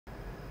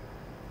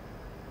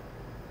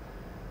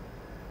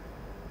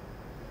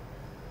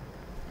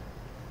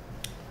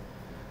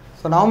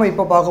So நாம்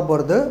இப்போ பார்க்க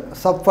போகிறது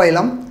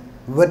சப்ஃபைலம்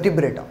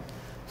வெர்டிபிரேட்டா.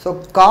 ஸோ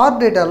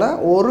கார்டேட்டாவில்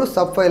ஒரு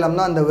சப்ஃபைலம்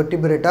தான் அந்த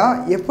வெர்டிபிரேட்டா.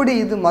 எப்படி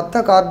இது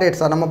மற்ற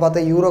கார்டேட்ஸாக நம்ம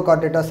பார்த்தா யூரோ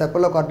கார்டேட்டா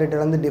செப்பலோ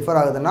கார்டேட்டாலேருந்து டிஃபர்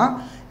ஆகுதுன்னா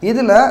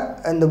இதில்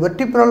இந்த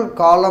வெர்டிபிரல்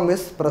காலம்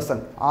இஸ்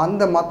ப்ரெசன்ட்.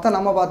 அந்த மற்ற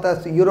நம்ம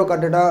பார்த்த யூரோ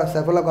கார்டேட்டா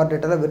செப்பலோ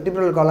கார்டேட்டாவில்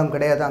வெர்டிபிரல் காலம்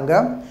கிடையாது. அங்கே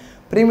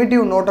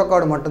ப்ரிமிட்டிவ்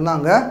நோட்டோகார்டு மட்டும்தான்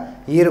அங்கே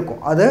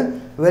இருக்கும். அது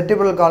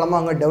வெர்டிபிரல்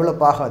காலமாக அங்கே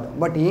டெவலப் ஆகாது.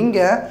 பட்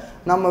இங்கே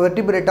நம்ம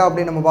வெர்டிபிரேட்டா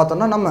அப்படின்னு நம்ம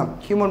பார்த்தோம்னா நம்ம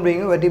ஹியூமன்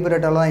பீயிங்கும்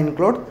வெர்டிபிரேட்டாவில் தான்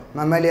இன்க்ளூட்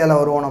மெமேலியாவில்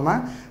வருவோம் நம்ம.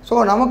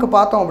 ஸோ நமக்கு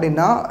பார்த்தோம்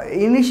அப்படின்னா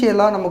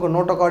இனிஷியலாக நமக்கு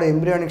நோட்டோகார்டு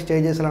எம்ப்ரியானிக்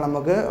ஸ்டேஜஸில்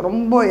நமக்கு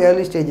ரொம்ப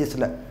ஏர்லி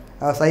ஸ்டேஜஸில்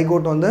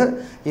சைகோட் வந்து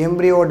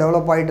எம்ப்ரியோ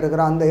டெவலப் ஆகிட்டு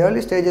இருக்கிற அந்த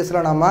ஏர்லி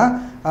ஸ்டேஜஸில் நம்ம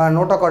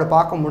நோட்டோகார்டு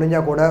பார்க்க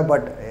முடிஞ்சால் கூட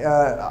பட்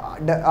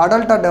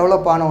அடல்ட்டாக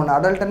டெவலப் ஆன ஒன்று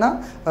அடல்ட்டுனா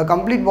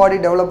கம்ப்ளீட் பாடி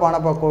டெவலப்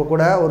ஆனப்போ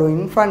கூட ஒரு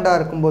இன்ஃபேண்ட்டாக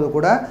இருக்கும்போது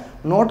கூட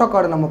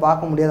நோட்டோகார்டு நம்ம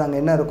பார்க்க முடியாது.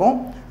 அங்கே என்ன இருக்கும்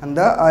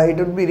அந்த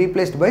it would be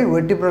replaced by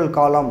vertebral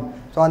காலம்.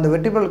 ஸோ அந்த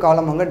வெர்டிபிரல்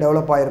காலம் அங்கே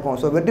டெவலப் ஆகிருக்கும்.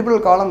 ஸோ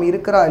வெர்டிபிரல் காலம்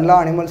இருக்கிற எல்லா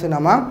அனிமல்ஸையும்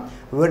நம்ம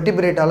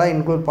வெர்டிபிரேட்டாலாம்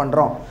இன்க்ளூட்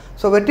பண்ணுறோம்.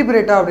 ஸோ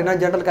வெர்டிபிரேட்டா அப்படின்னா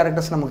ஜெனரல்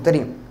கேரக்டர்ஸ் நமக்கு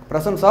தெரியும்.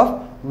 ப்ரெசன்ஸ் ஆஃப்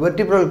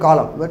வெர்டிபிரல்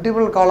காலம்.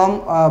 வெர்டிபிரல் காலம்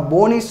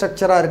போனி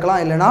ஸ்ட்ரக்சராக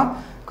இருக்கலாம், இல்லைனா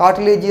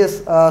கார்டிலேஜியஸ்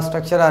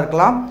ஸ்ட்ரக்சராக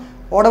இருக்கலாம்.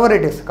 வாட்எவர்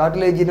இட் இஸ்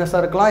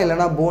கார்டிலேஜினஸாக இருக்கலாம்,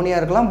 இல்லைனா போனியாக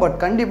இருக்கலாம். பட்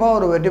கண்டிப்பாக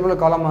ஒரு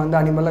வெர்டிபிரல் காலம் வந்து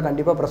அனிமலில்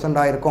கண்டிப்பாக ப்ரெசென்ட்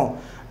ஆகிருக்கும்.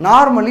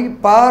 நார்மலி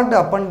பேர்டு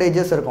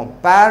அப்பண்டேஜஸ் இருக்கும்.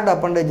 பேர்டு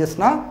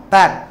அப்பண்டேஜஸ்னால்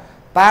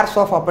பேர்ஸ்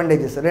ஆஃப்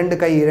அப்பண்டேஜஸ், ரெண்டு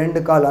கை ரெண்டு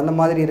கால் அந்த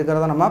மாதிரி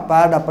இருக்கிறத நம்ம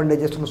பேர்டு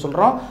அப்பண்டேஜஸ்னு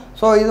சொல்கிறோம்.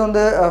 ஸோ இது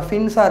வந்து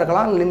ஃபின்ஸாக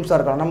இருக்கலாம், லிம்ஸாக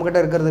இருக்கலாம்.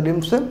 நம்மக்கிட்ட இருக்கிறது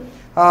லிம்ஸு,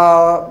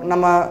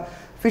 நம்ம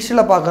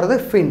ஃபிஷ்ஷில் பார்க்குறது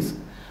ஃபின்ஸ்.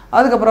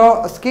 அதுக்கப்புறம்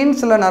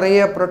ஸ்கின்ஸில் நிறைய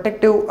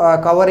ப்ரொடெக்டிவ்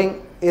கவரிங்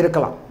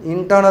இருக்கலாம்.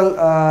 இன்டர்னல்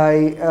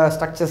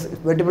ஸ்ட்ரக்சர்ஸ்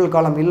வெர்டிபிரல்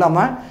காலம்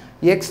இல்லாமல்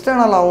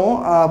எக்ஸ்டர்னலாகவும்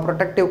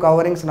ப்ரொடெக்டிவ்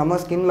கவரிங்ஸ் நம்ம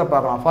ஸ்கின்னில்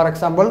பார்க்கலாம். ஃபார்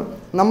எக்ஸாம்பிள்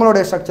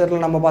நம்மளுடைய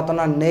ஸ்ட்ரக்சரில் நம்ம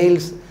பார்த்தோம்னா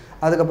நெயில்ஸ்,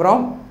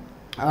 அதுக்கப்புறம்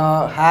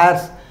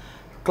ஹேர்ஸ்,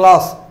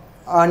 கிளாஸ்,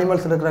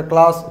 அனிமல்ஸ் இருக்கிற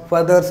கிளாஸ்,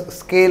 ஃபெதர்ஸ்,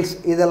 ஸ்கேல்ஸ்,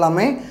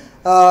 இதெல்லாமே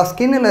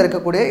ஸ்கின்னில்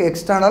இருக்கக்கூடிய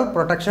எக்ஸ்டர்னல்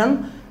ப்ரொடெக்ஷன்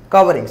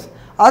கவரிங்ஸ்.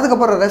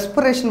 அதுக்கப்புறம்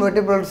ரெஸ்பிரேஷன்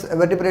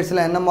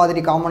வெர்டிபிரேட்ஸில் என்ன மாதிரி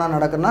காமனாக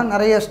நடக்குதுன்னா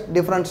நிறைய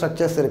டிஃப்ரெண்ட்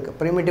ஸ்ட்ரக்சர்ஸ் இருக்குது.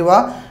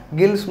 ப்ரிமிட்டிவாக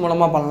கில்ஸ்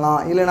மூலமாக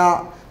பண்ணலாம், இல்லைனா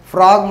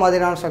ஃப்ராக்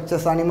மாதிரியான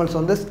ஸ்ட்ரக்சர்ஸ் அனிமல்ஸ்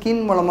வந்து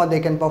ஸ்கின் மூலமாக they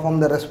can perform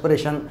the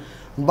respiration.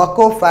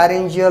 பக்கோ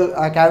ஃபேரிஞ்சியல்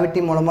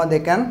கேவிட்டி மூலமாக they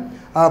can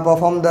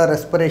perform the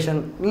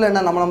respiration.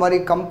 இல்லைன்னா நம்மள மாதிரி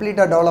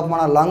கம்ப்ளீட்டாக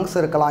டெவலப்பான லங்ஸ்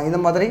இருக்கலாம். இந்த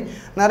மாதிரி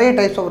நிறைய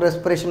டைப்ஸ் ஆஃப்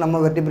ரெஸ்பிரேஷன் நம்ம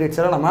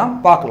வெர்டிபிரேட்ஸில் நம்ம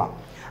பார்க்கலாம்.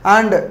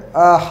 அண்ட்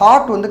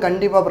ஹார்ட் வந்து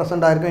கண்டிப்பாக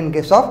ப்ரெசென்ட் ஆகிருக்கும் இன்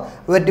கேஸ் ஆஃப்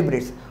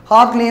வெர்டிபிரேட்ஸ்.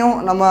 ஹார்ட்லேயும்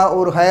நம்ம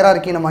ஒரு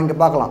ஹையரார்க்கி நம்ம இங்கே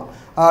பார்க்கலாம்.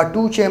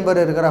 2 சேம்பர்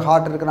இருக்கிற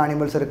ஹார்ட் இருக்கிற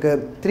அனிமல்ஸ்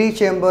இருக்குது, 3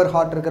 சேம்பர்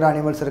ஹார்ட் இருக்கிற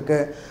அனிமல்ஸ்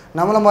இருக்குது.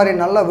 நம்மள மாதிரி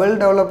நல்ல வெல்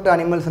டெவலப்டு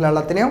அனிமல்ஸில்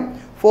எல்லாத்துலேயும்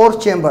 4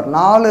 சேம்பர்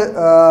 4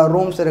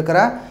 ரூம்ஸ் இருக்கிற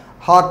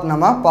ஹார்ட்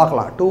நம்ம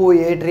பார்க்கலாம். 2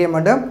 ஏட்ரியம்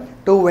அண்டு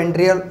 2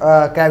 வென்ட்ரியல்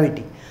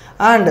கேவிட்டி.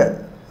 அண்டு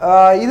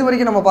இது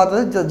வரைக்கும் நம்ம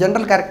பார்த்தது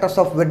general characters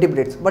of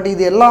vertebrates. But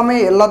இது எல்லாமே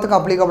எல்லாத்துக்கும்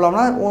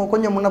அப்ளிகபிளானா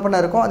கொஞ்சம் முன்ன பின்ன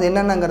இருக்கும். அது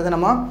என்னென்னங்கிறது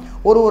நம்ம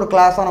ஒரு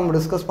கிளாஸாக நம்ம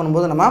டிஸ்கஸ்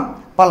பண்ணும்போது நம்ம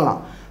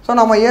பண்ணலாம். ஸோ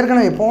நம்ம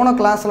ஏற்கனவே போன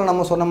கிளாஸில்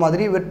நம்ம சொன்ன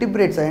மாதிரி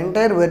வெர்டிபிரேட்ஸை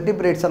என்டையர்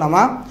வெர்டிபிரேட்ஸை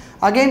நம்ம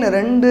அகெயின்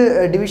 2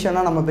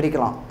 டிவிஷனாக நம்ம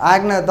பிரிக்கலாம்.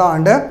 ஆக்னேதா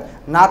அண்டு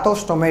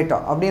நாத்தோஸ்டோமேட்டா.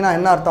 அப்படின்னா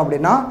என்ன அர்த்தம்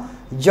அப்படின்னா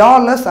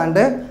ஜாலஸ்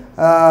அண்டு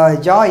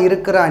ஜா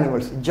இருக்கிற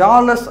அனிமல்ஸ்.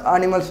 ஜாலஸ்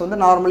அனிமல்ஸ் வந்து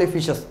நார்மலி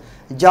ஃபிஷஸ்,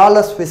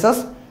 ஜாலஸ்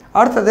ஃபிஷஸ்.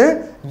 அடுத்தது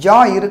ஜா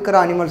இருக்கிற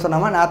அனிமல்ஸை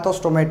நம்ம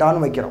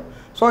நாத்தோஸ்டோமேட்டான்னு வைக்கிறோம்.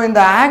 ஸோ இந்த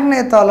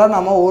ஆக்னேத்தாவில்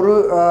நம்ம ஒரு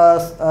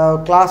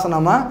கிளாஸை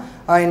நம்ம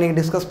இன்றைக்கி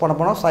டிஸ்கஸ் பண்ண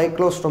போனோம்,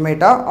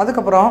 சைக்ளோஸ்டோமேட்டா.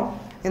 அதுக்கப்புறம்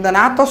இந்த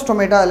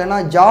நாத்தோஸ்டோமேட்டா இல்லைனா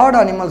ஜார்டு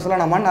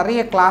அனிமல்ஸில் நம்ம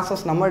நிறைய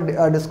கிளாஸஸ் நம்ம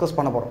டிஸ்கஸ்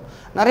பண்ண போகிறோம்.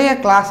 நிறைய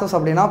கிளாஸஸ்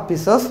அப்படின்னா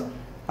பிசஸ்,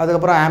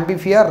 அதுக்கப்புறம்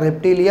ஆம்பிஃபியா,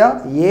 Reptilia,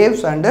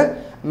 Aves and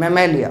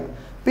Mammalia.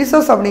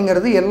 Pisses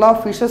அப்படிங்கிறது எல்லா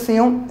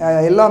ஃபிஷஸையும்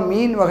எல்லா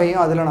மீன்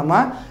வகையும் அதில் நம்ம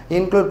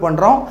இன்க்ளூட்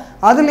பண்ணுறோம்.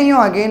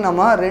 அதுலேயும் அகெயின்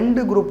நம்ம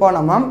 2 குரூப்பாக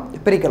நம்ம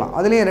பிரிக்கலாம்.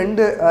 அதுலேயும்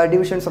 2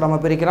 டிவிஷன்ஸ் நம்ம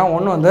பிரிக்கிறோம்.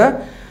 ஒன்று வந்து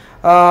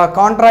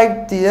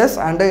காண்ட்ரைக்தியஸ்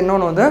அண்டு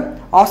இன்னொன்று வந்து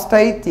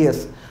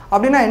ஆஸ்டைத்தியஸ்.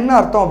 அப்படின்னா என்ன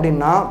அர்த்தம்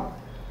அப்படின்னா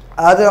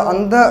அது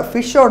அந்த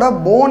ஃபிஷ்ஷோட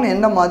போன்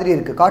என்ன மாதிரி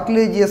இருக்குது,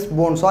 கார்டிலேஜியஸ்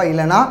போன்ஸா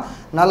இல்லைனா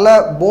நல்ல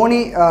போனி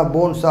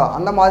போன்ஸா,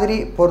 அந்த மாதிரி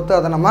பொறுத்து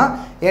அதை நம்ம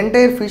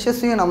என்டையர்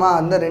ஃபிஷ்ஷஸையும் நம்ம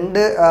அந்த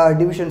 2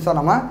 டிவிஷன்ஸாக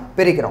நம்ம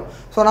பிரிக்கிறோம்.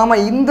 ஸோ நம்ம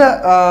இந்த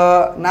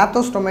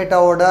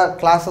நாத்தோஸ்டோமேட்டாவோட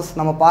கிளாஸஸ்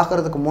நம்ம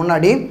பார்க்குறதுக்கு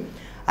முன்னாடி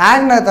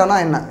ஆக்னேத்தானா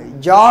என்ன,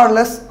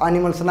 ஜாலஸ்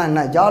அனிமல்ஸ்னால்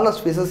என்ன,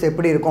 ஜாலஸ் ஃபிஷஸ்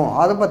எப்படி இருக்கும்,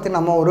 அதை பற்றி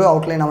நம்ம ஒரு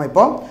அவுட்லைன் நம்ம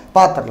இப்போ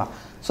பார்த்துடலாம்.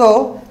 So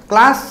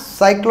class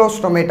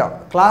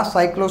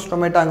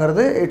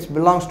சைக்ளோஸ்டோமேட்டாங்கிறது it's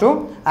belongs to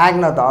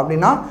ஆக்னேதா.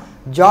 அப்படின்னா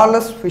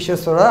ஜாலஸ்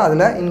ஃபிஷஸோட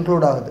அதில்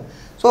இன்க்ளூட் ஆகுது.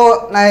 ஸோ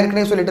நான்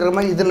ஏற்கனவே சொல்லிட்டு இருக்க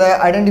மாதிரி இதில்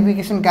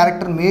ஐடென்டிஃபிகேஷன்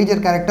கேரக்டர்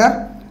மேஜர் கேரக்டர்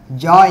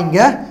ஜா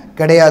இங்கே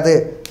கிடையாது.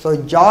 ஸோ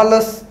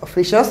ஜாலஸ்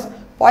ஃபிஷஸ்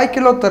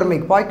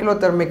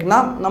பாய்கிலோதெர்மிக்னா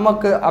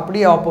நமக்கு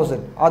அப்படியே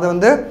ஆப்போசிட். அது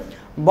வந்து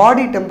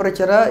பாடி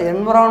டெம்பரேச்சரை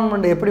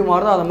என்விரான்மெண்ட் எப்படி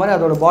மாறுதோ அது மாதிரி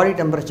அதோட பாடி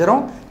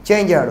டெம்பரேச்சரும்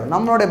சேஞ்ச் ஆகிடும்.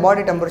 நம்மளோட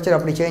பாடி டெம்பரேச்சர்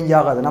அப்படி சேஞ்ச்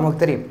ஆகாது.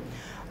 நமக்கு தெரியும்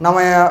நம்ம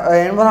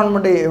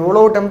என்விரான்மெண்ட்டு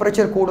எவ்வளோ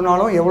டெம்பரேச்சர்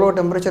கூடினாலும் எவ்வளோ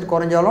டெம்பரேச்சர்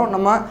குறைஞ்சாலும்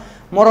நம்ம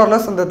more or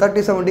less அந்த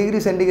 37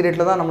 degree centigrade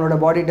தான் நம்மளோட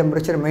பாடி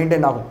டெம்பரேச்சர்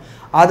மெயின்டைன் ஆகும்.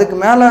 அதுக்கு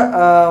மேலே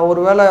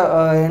ஒருவேளை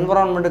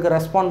என்வரான்மெண்ட்டுக்கு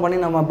ரெஸ்பாண்ட் பண்ணி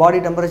நம்ம பாடி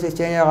டெம்பரேச்சர்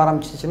சேஞ்ச் ஆக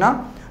ஆரம்பிச்சிச்சுன்னா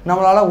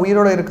நம்மளால்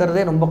உயிரோடு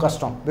இருக்கிறதே ரொம்ப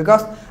கஷ்டம்.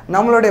 பிகாஸ்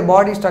நம்மளுடைய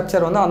பாடி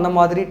ஸ்ட்ரக்சர் வந்து அந்த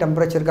மாதிரி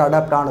டெம்பரேச்சருக்கு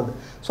அடாப்ட் ஆனது.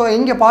 ஸோ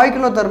இங்கே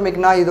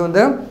பாய்கிலோதெர்மிக்னா இது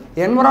வந்து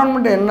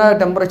என்வரான்மெண்ட் என்ன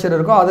டெம்பரேச்சர்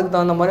இருக்கோ அதுக்கு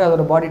தகுந்த மாதிரி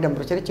அதோட பாடி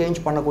டெம்பரேச்சரை சேஞ்ச்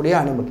பண்ணக்கூடிய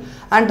அனிமல்.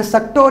 அண்ட்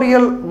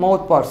சக்டோரியல்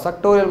மவுத்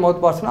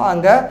பார்ட்ஸ்னால்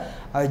அங்கே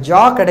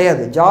ஜா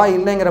கிடையாது. ஜா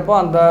இல்லைங்கிறப்போ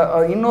அந்த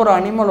இன்னொரு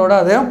அனிமலோட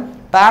அது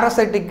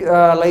பேரசைட்டிக்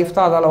லைஃப்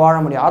தான் அதால் வாழ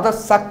முடியும். அதை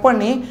சக்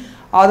பண்ணி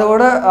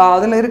அதோட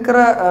அதில் இருக்கிற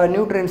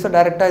நியூட்ரியன்ஸை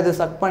டைரெக்டாக இது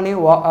சக் பண்ணி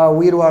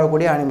உயிர்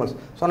வாழக்கூடிய அனிமல்ஸ்.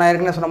 ஸோ நான்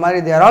ஏற்கனவே சொன்ன மாதிரி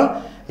தேர் all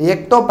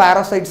ecto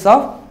parasites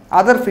of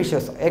other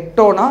fishes.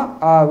 எக்டோனா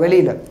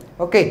வெளியில்.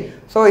 Okay,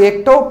 so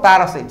ecto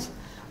parasites.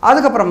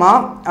 அதுக்கப்புறமா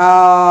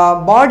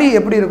பாடி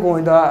எப்படி இருக்கும்,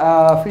 இந்த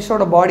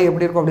ஃபிஷ்ஷோட பாடி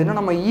எப்படி இருக்கும் அப்படின்னா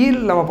நம்ம ஈல்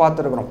நம்ம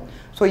பார்த்துருக்குறோம்.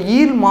 ஸோ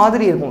ஈல்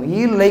மாதிரி இருக்கும்.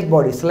 ஈல் லைக்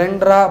பாடி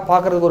ஸ்லெண்டராக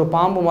பார்க்குறதுக்கு ஒரு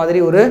பாம்பு மாதிரி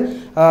ஒரு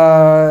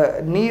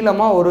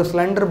நீளமாக ஒரு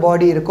ஸ்லெண்டர்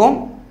பாடி இருக்கும்.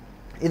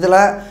 இதில்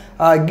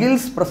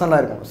கில்ஸ் ப்ரெசண்டாக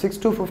இருக்கும். 6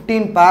 to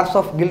 15 pairs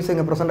ஆஃப் கில்ஸ்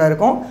இங்கே ப்ரெசண்டாக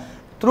இருக்கும்.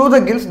 Through the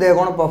kills they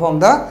cone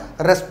perform the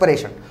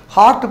respiration.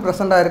 Heart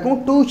ப்ரெசண்டாக இருக்கும்.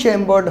 2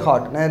 chambered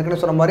ஹார்ட். நான் ஏற்கனவே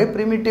சொன்ன மாதிரி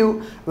ப்ரிமிட்டிவ்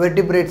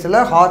வெர்டிபிரேட்ஸில்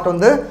ஹார்ட்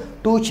வந்து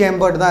 2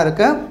 chambered தான்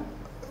இருக்குது.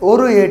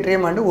 ஒரு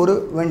ஏட்ரியம் அண்ட் ஒரு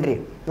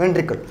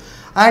ventricle.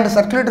 And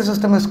circulatory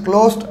system is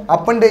closed.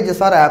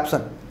 Appendages R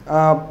absent.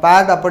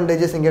 Bad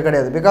appendages இங்கே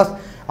கிடையாது. பிகாஸ்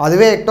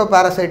அதுவே எக்டோ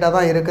பேரசைட்டாக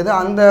தான் இருக்குது.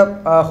 அந்த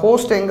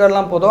ஹோஸ்ட்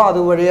எங்கெல்லாம் போதோ அது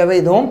வழியாகவே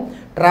இதுவும்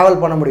ட்ராவல்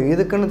பண்ண முடியும்.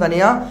 இதுக்குன்னு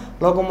தனியாக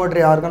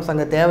லோகோமோட்டரி ஆர்கன்ஸ்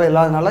அங்கே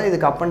தேவையில்லாதனால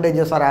இதுக்கு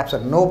appendages R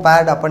absent. No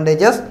bad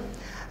appendages.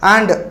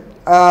 And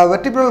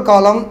vertebral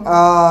காலம்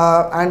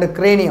அண்ட்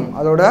கிரேனியம்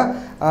அதோட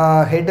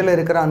ஹெட்டில்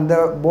இருக்கிற அந்த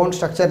போன்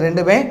ஸ்ட்ரக்சர்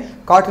ரெண்டுமே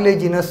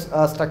கார்டிலேஜினஸ்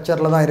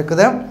ஸ்ட்ரக்சரில் தான்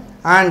இருக்குது.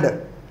 And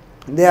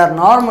they are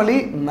normally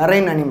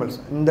marine animals.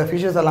 இந்த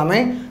ஃபிஷஸ் எல்லாமே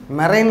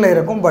மெரைனில்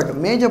இருக்கும். பட்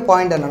மேஜர்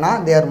பாயிண்ட் என்னென்னா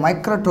தே ஆர்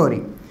மைக்ரட்டோரி.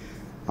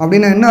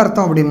 அப்படின்னா என்ன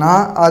அர்த்தம் அப்படின்னா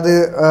அது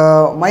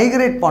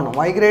மைக்ரேட் பண்ணும்.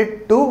 Migrate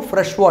to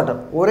fresh water.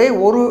 ஒரே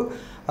ஒரு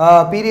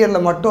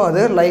பீரியடில் மட்டும்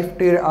அது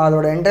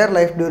அதோட என்டையர்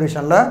லைஃப்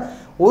டியூரேஷனில்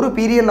ஒரு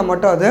பீரியடில்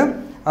மட்டும் அது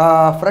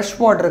ஃப்ரெஷ்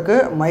வாட்டருக்கு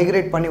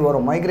மைக்ரேட் பண்ணி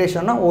வரும்.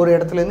 மைக்ரேஷன்னா ஒரு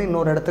இடத்துலேருந்து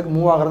இன்னொரு இடத்துக்கு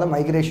மூவ் ஆகிறத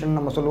மைக்ரேஷன்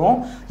நம்ம சொல்லுவோம்.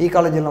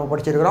 ஈகாலஜியில் நம்ம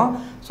படிச்சிருக்கிறோம்.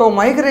 ஸோ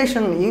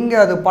மைக்ரேஷன் இங்கே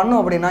அது பண்ணும்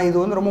அப்படின்னா இது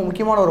வந்து ரொம்ப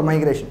முக்கியமான ஒரு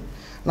மைக்ரேஷன்.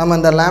 நம்ம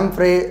இந்த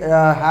லேம்ப்ரே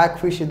ஹேக்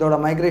ஃபிஷ் இதோட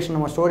மைக்ரேஷன்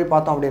நம்ம ஸ்டோரி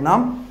பார்த்தோம் அப்படின்னா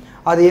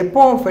அது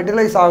எப்போ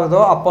ஃபெர்டிலைஸ் ஆகுதோ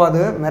அப்போ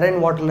அது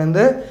மெரைன்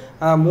வாட்டர்லேருந்து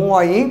மூவ்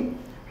ஆகி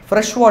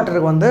ஃப்ரெஷ்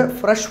வாட்டருக்கு வந்து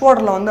ஃப்ரெஷ்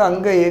வாட்டரில் வந்து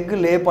அங்கே எக்கு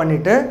லே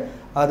பண்ணிவிட்டு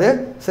அது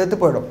செத்து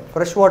போயிடும்.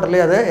 ஃப்ரெஷ்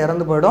வாட்டர்லேயே அது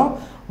இறந்து போயிடும்.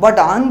 பட்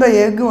அந்த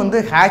எக்கு வந்து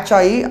ஹேட்ச்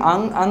ஆகி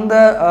அந்த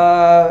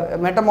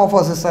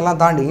மெட்டமார்ஃபோசிஸ்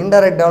எல்லாம் தாண்டி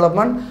இன்டைரக்ட்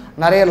டெவலப்மெண்ட்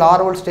நிறைய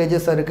லார்வல்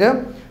ஸ்டேஜஸ் இருக்குது.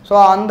 ஸோ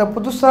அந்த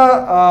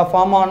புதுசாக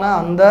ஃபார்ம் ஆன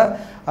அந்த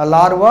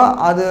லார்வா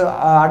அது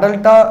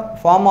அடல்ட்டாக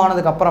ஃபார்ம்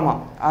ஆனதுக்கப்புறமா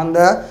அந்த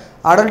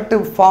அடல்ட்டு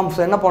ஃபார்ம்ஸ்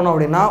என்ன பண்ணோம்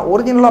அப்படின்னா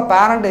ஒரிஜினலாக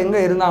பேரண்ட்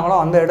எங்கே இருந்தாங்களோ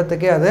அந்த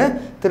இடத்துக்கே அது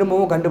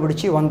திரும்பவும்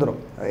கண்டுபிடிச்சி வந்துடும்.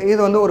 இது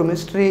வந்து ஒரு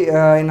மிஸ்ட்ரி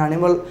இன்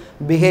அனிமல்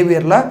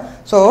பிஹேவியரில்.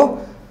 ஸோ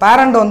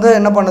பேரண்ட் வந்து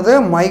என்ன பண்ணுது,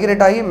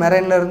 மைக்ரேட் ஆகி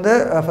மெரைன்லேருந்து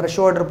ஃப்ரெஷ்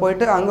வாட்டர்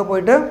போயிட்டு அங்கே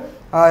போயிட்டு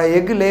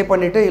எக்கு லே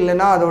பண்ணிவிட்டு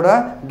இல்லைன்னா அதோட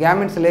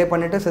கேமின்ஸ் லே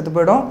பண்ணிவிட்டு செத்து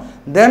போயிடும்.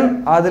 தென்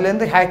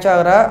அதுலேருந்து ஹேட்ச்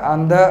ஆகிற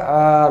அந்த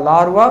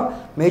லார்வா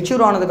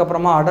மெச்சூர்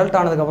ஆனதுக்கப்புறமா அடல்ட்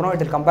ஆனதுக்கப்புறம்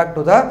it will come back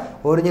to the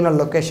original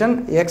location.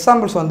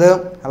 Examples வந்து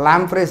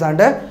லாம்ப்ரேஸ்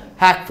அண்டு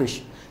ஹேக் ஃபிஷ்.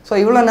 ஸோ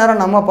இவ்வளோ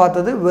நேரம் நம்ம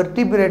பார்த்தது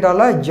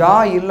வெர்டிபிரேட்டாவில் ஜா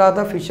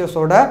இல்லாத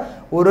ஃபிஷ்ஷஸோட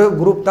ஒரு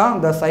குரூப் தான்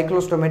இந்த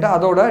சைக்ளோஸ்டோமேட்டா.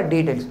 அதோட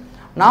டீட்டெயில்ஸ்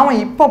நாம்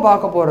இப்போ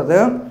பார்க்க போகிறது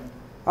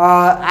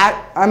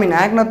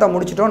ஆக்னத்தா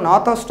முடிச்சிட்டோம்.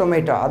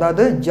 நாத்தாஸ்டோமேட்டா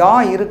அதாவது ஜா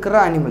இருக்கிற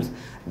அனிமல்ஸ்.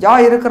 ஜா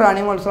இருக்கிற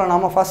அனிமல்ஸில்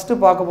நாம் ஃபஸ்ட்டு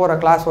பார்க்க போகிற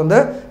கிளாஸ் வந்து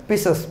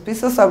பிசஸ்.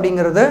 பிசஸ்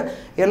அப்படிங்கிறது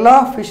எல்லா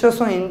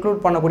ஃபிஷ்ஷஸும் இன்க்ளூட்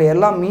பண்ணக்கூடிய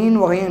எல்லா மீன்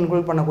வகையும்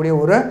இன்க்ளூட் பண்ணக்கூடிய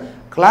ஒரு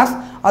கிளாஸ்.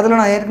 அதில்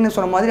நான் ஏற்கனவே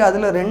சொன்ன மாதிரி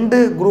அதில்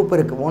 2 குரூப்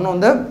இருக்குது. ஒன்று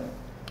வந்து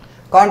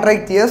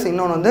காண்ட்ரைக்தியஸ்,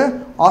 இன்னொன்று வந்து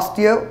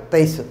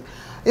ஆஸ்டியோதைஸ்.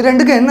 இது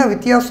ரெண்டுக்கும் என்ன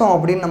வித்தியாசம்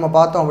அப்படின்னு நம்ம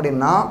பார்த்தோம்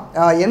அப்படின்னா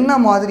என்ன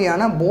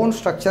மாதிரியான போன்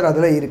ஸ்ட்ரக்சர்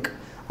அதில் இருக்குது.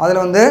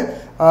 அதில் வந்து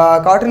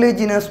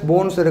கார்டிலேஜினஸ்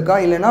போன்ஸ் இருக்கா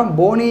இல்லைனா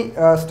போனி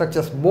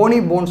ஸ்ட்ரக்சர்ஸ் போனி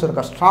போன்ஸ்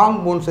இருக்கா ஸ்ட்ராங்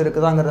போன்ஸ்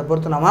இருக்குதாங்கிறத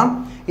பொறுத்து நம்ம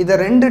இதை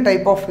 2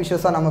 டைப் ஆஃப்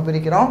ஃபிஷ்ஷஸாக நம்ம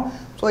பிரிக்கிறோம்.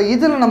 ஸோ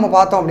இதில் நம்ம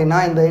பார்த்தோம் அப்படின்னா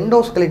இந்த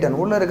எண்டோஸ்கெலிட்டன்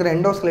உள்ளே இருக்கிற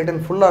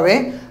எண்டோஸ்கெலிட்டன் ஃபுல்லாகவே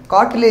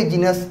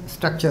கார்டிலேஜினஸ்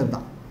ஸ்ட்ரக்சர்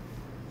தான்.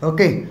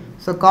 ஓகே,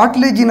 ஸோ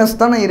கார்டிலேஜினஸ்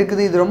தானே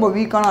இருக்குது. இது ரொம்ப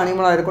வீக்கான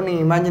அனிமலாக இருக்கும்னு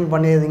நீங்கள் இமேஜின்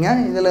பண்ணிடுறீங்க.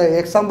 இதில்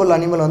எக்ஸாம்பிள்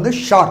அனிமல் வந்து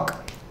shark.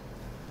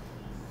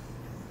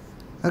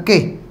 Okay,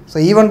 so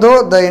even though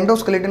the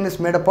endoskeleton is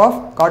made up of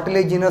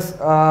cartilaginous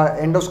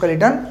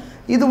endoskeleton,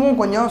 இதுவும்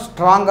கொஞ்சம்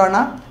ஸ்ட்ராங்கான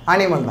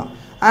அனிமல் தான்.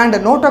 அண்ட்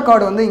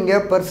நோட்டோகார்டு வந்து இங்கே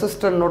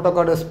பெர்சிஸ்டன்ட்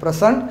நோட்டோகார்டு இஸ்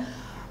ப்ரெசன்ட்.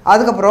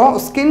 அதுக்கப்புறம்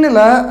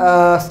ஸ்கின்னில்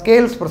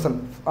ஸ்கேல்ஸ் ப்ரெசன்ட்.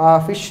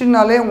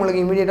 ஃபிஷ்ஷுனாலே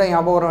உங்களுக்கு இமீடியட்டாக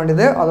ஞாபகம் வர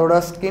வேண்டியது அதோட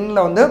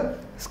ஸ்கின்னில் வந்து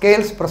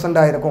ஸ்கேல்ஸ்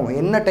ப்ரெசென்ட்டாக இருக்கும்.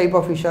 என்ன டைப்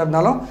ஆஃப் ஃபிஷ்ஷாக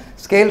இருந்தாலும்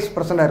ஸ்கேல்ஸ்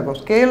ப்ரெசென்ட்டாக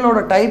இருக்கும். ஸ்கேலோட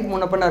டைப்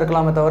முன்னப்பின்ன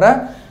இருக்கலாமே தவிர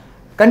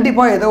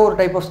கண்டிப்பாக ஏதோ ஒரு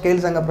டைப் ஆஃப்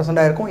ஸ்கேல்ஸ் அங்கே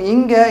ப்ரெசென்ட்டாக இருக்கும்.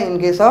 இங்கே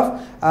இன்கேஸ் ஆஃப்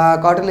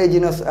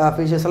கார்டிலேஜினஸ்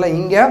ஃபிஷஸில்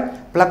இங்கே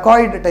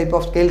ப்ளக்காய்டு டைப்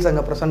ஆஃப் ஸ்கேல்ஸ்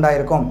அங்கே ப்ரெசென்ட்டாக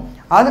இருக்கும்.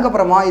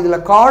 அதுக்கப்புறமா இதில்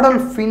கார்டல்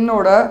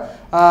ஃபின்னோட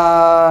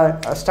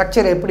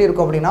ஸ்ட்ரக்சர் எப்படி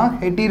இருக்கும் அப்படின்னா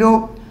ஹெட்டிரோ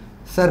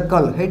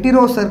சர்க்கிள்.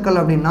 ஹெட்டிரோ சர்க்கிள்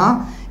அப்படின்னா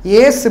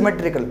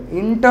ஏசிமெட்ரிக்கல்,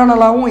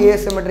 இன்டர்னலாகவும்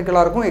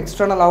ஏசிமெட்ரிக்கலாக இருக்கும்,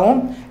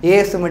 எக்ஸ்டர்னலாகவும்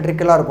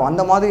ஏசிமெட்ரிக்கலாக இருக்கும்.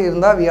 அந்த மாதிரி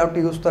இருந்தால் we have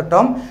to use the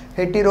term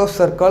hetero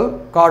circle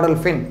கார்டல்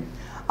fin.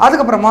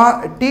 அதுக்கப்புறமா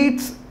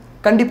டீத்ஸ்,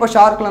 கண்டிப்பாக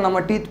ஷார்க்கில் நம்ம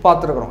டீத்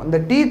பார்த்துருக்குறோம். இந்த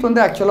டீத்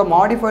வந்து ஆக்சுவலாக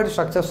modified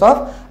structures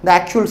of the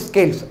actual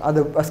scales. அது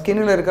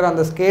ஸ்கின்னில் இருக்கிற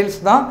அந்த ஸ்கேல்ஸ்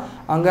தான்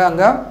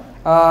அங்கே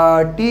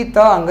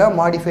டீத்தாக அங்கே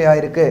மாடிஃபை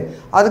ஆகிருக்கு.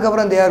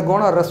 அதுக்கப்புறம் they are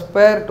gonna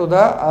respire to the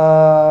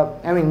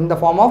இந்த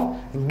ஃபார்ம் ஆஃப்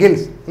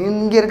கில்ஸ்.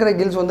 இங்கே இருக்கிற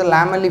கில்ஸ் வந்து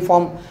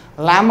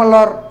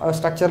லேமலார்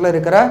ஸ்ட்ரக்சரில்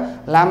இருக்கிற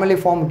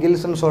லேமலிஃபார்ம்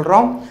கில்ஸ்ன்னு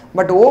சொல்கிறோம்.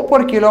 But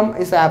ஓப்பர்கியூலம்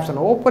is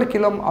absent.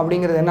 ஓப்பர்கியூலம்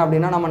அப்படிங்கிறது என்ன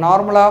அப்படின்னா, நம்ம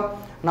நார்மலாக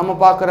நம்ம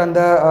பார்க்குற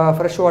அந்த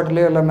ஃப்ரெஷ்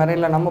வாட்டர்லேயோ இல்லை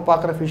மெரைனில் நம்ம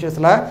பார்க்குற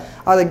ஃபிஷ்ஷஸில்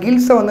அந்த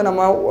கில்ஸை வந்து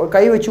நம்ம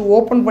கை வச்சு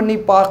ஓப்பன் பண்ணி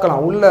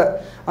பார்க்கலாம். உள்ளே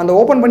அந்த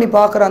ஓப்பன் பண்ணி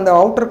பார்க்குற அந்த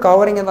அவுட்டர்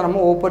கவரிங்கை தான்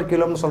நம்ம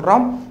ஓப்பர்கியூலம்னு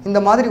சொல்கிறோம்.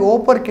 இந்த மாதிரி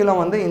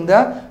ஓப்பர்கியூலம் வந்து இந்த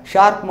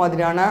ஷார்க்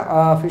மாதிரியான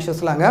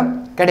ஃபிஷ்ஷஸில் அங்கே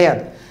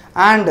கிடையாது.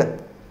 And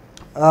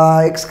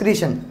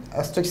excretion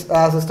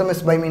system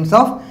is by means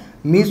of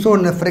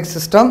mesonephric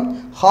system.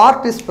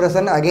 Heart is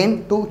present, again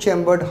two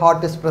chambered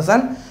heart is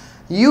present.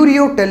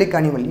 Ureotelic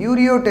animal.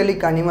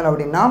 Ureotelic animal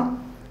அப்படின்னா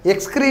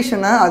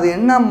எக்ஸ்க்ரீஷனை அது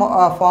என்ன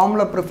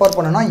ஃபார்மில் ப்ரிஃபர்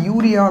பண்ணுன்னா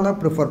யூரியாவில்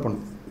ப்ரிஃபர்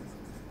பண்ணும்.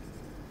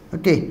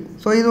 ஓகே,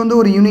 ஸோ இது வந்து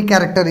ஒரு யூனிக்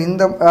கேரக்டர்.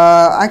 இந்த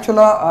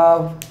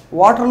ஆக்சுவலாக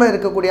வாட்டரில்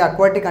இருக்கக்கூடிய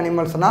அக்வாட்டிக்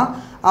அனிமல்ஸ்னால்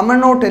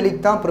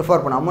அமனோடெலிக் தான்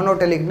ப்ரிஃபர் பண்ணும்.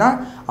 அமனோடெலிக்னால்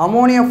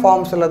அமோனியா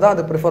ஃபார்ம்ஸில் தான்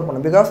அது ப்ரிஃபர்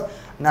பண்ணும். பிகாஸ்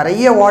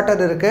நிறைய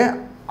வாட்டர் இருக்குது.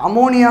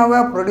 அமோனியாவை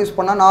ப்ரொடியூஸ்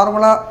பண்ணால்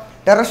நார்மலாக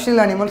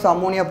டெரஸ்ட்ரியல் அனிமல்ஸ்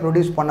அமோனியா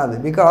ப்ரொடியூஸ் பண்ணாது.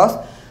 பிகாஸ்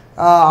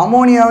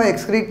அமோனியாவை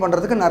எக்ஸ்க்ரீட்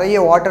பண்ணுறதுக்கு நிறைய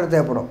வாட்டர்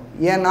தேவைப்படும்.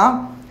 ஏன்னா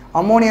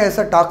ammonia is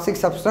a toxic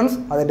substance.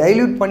 அதை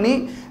டைல்யூட் பண்ணி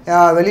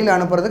வெளியில்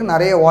அனுப்புறதுக்கு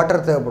நிறைய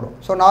வாட்டர் தேவைப்படும்.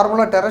 ஸோ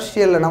நார்மலாக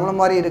டெரஸ்ட்ரியலில் நம்மள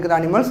மாதிரி இருக்கிற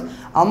அனிமல்ஸ்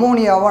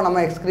அமோனியாவை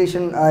நம்ம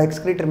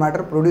எக்ஸ்க்ரீட்டரி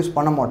மேட்டர் ப்ரொடியூஸ்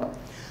பண்ண மாட்டோம்.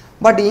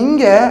 பட்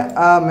இங்கே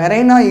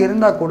மெரைனாக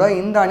இருந்தால் கூட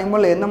இந்த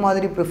அனிமல் என்ன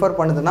மாதிரி ப்ரிஃபர்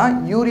பண்ணுதுன்னா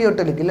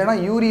யூரியோட்டலிக், இல்லைனா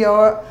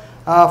யூரியாவை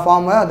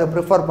ஃபார்மை அதை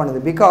ப்ரிஃபர்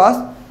பண்ணுது. பிகாஸ்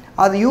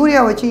அது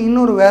யூரியா வச்சு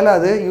இன்னொரு வேலை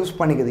அது யூஸ்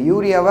பண்ணிக்குது.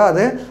 யூரியாவை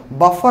அது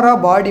பஃபராக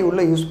பாடி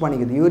உள்ளே யூஸ்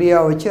பண்ணிக்குது.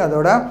 யூரியாவை வச்சு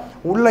அதோட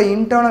உள்ள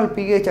இன்டர்னல்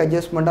பிஹெச்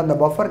அட்ஜஸ்ட்மெண்ட், அந்த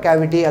பஃபர்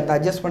கேவிட்டி, அந்த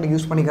அட்ஜஸ்ட்மெண்ட்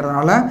யூஸ்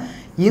பண்ணிக்கிறதுனால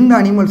இந்த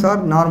animals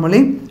R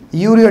normally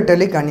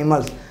யூரியோட்டெலிக்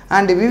animals.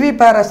 And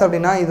விவிபேரஸ்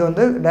அப்படின்னா இது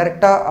வந்து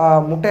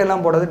டைரெக்டாக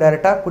முட்டையெல்லாம் போடுறது,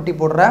 டைரெக்டாக குட்டி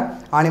போடுற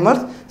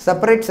அனிமல்ஸ்.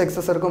 செப்பரேட்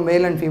செக்ஸஸ் இருக்கும்,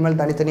 மேல் அண்ட்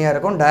ஃபீமேல் தனித்தனியாக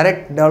இருக்கும்.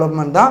 டைரக்ட்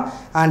டெவலப்மெண்ட் தான்.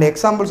 And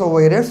examples of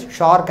virus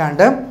shark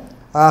and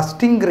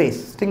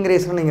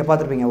ஸ்டிங்ரேஸ்னு நீங்கள்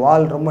பார்த்துருப்பீங்க.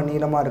 வால் ரொம்ப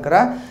நீளமாக இருக்கிற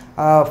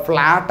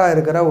ஃப்ளாட்டாக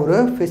இருக்கிற ஒரு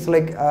ஃபிஷ்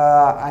லைக்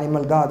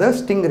அனிமல் தான் அது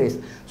ஸ்டிங்ரேஸ்.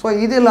 ஸோ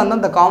இதெல்லாம் தான்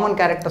இந்த common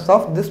characters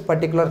of this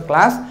particular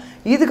class.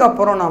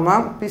 இதுக்கப்புறம் நம்ம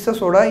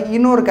ஃபிஷ்ஷஸோட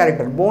இன்னொரு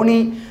கேரக்டர்,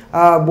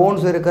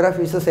 போன்ஸ் இருக்கிற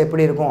ஃபிஷ்ஷஸ்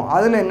எப்படி இருக்கும்,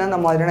 அதில் என்னென்ன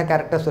மாதிரியான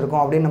கேரக்டர்ஸ்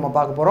இருக்கும் அப்படின்னு நம்ம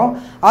பார்க்க போகிறோம்.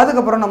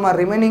 அதுக்கப்புறம் நம்ம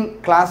remaining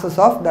classes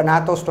of the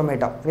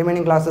நாத்தோஸ்டோமேட்டா,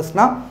 remaining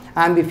கிளாஸஸ்னால்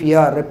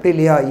ஆம்பிஃபியா,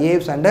 ரெப்டிலியா,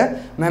 Aves and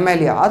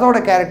Mammalia, அதோட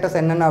கேரக்டர்ஸ்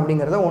என்னென்ன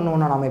அப்படிங்கிறத ஒன்று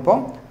ஒன்று நம்ம இப்போ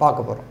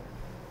பார்க்க போகிறோம்.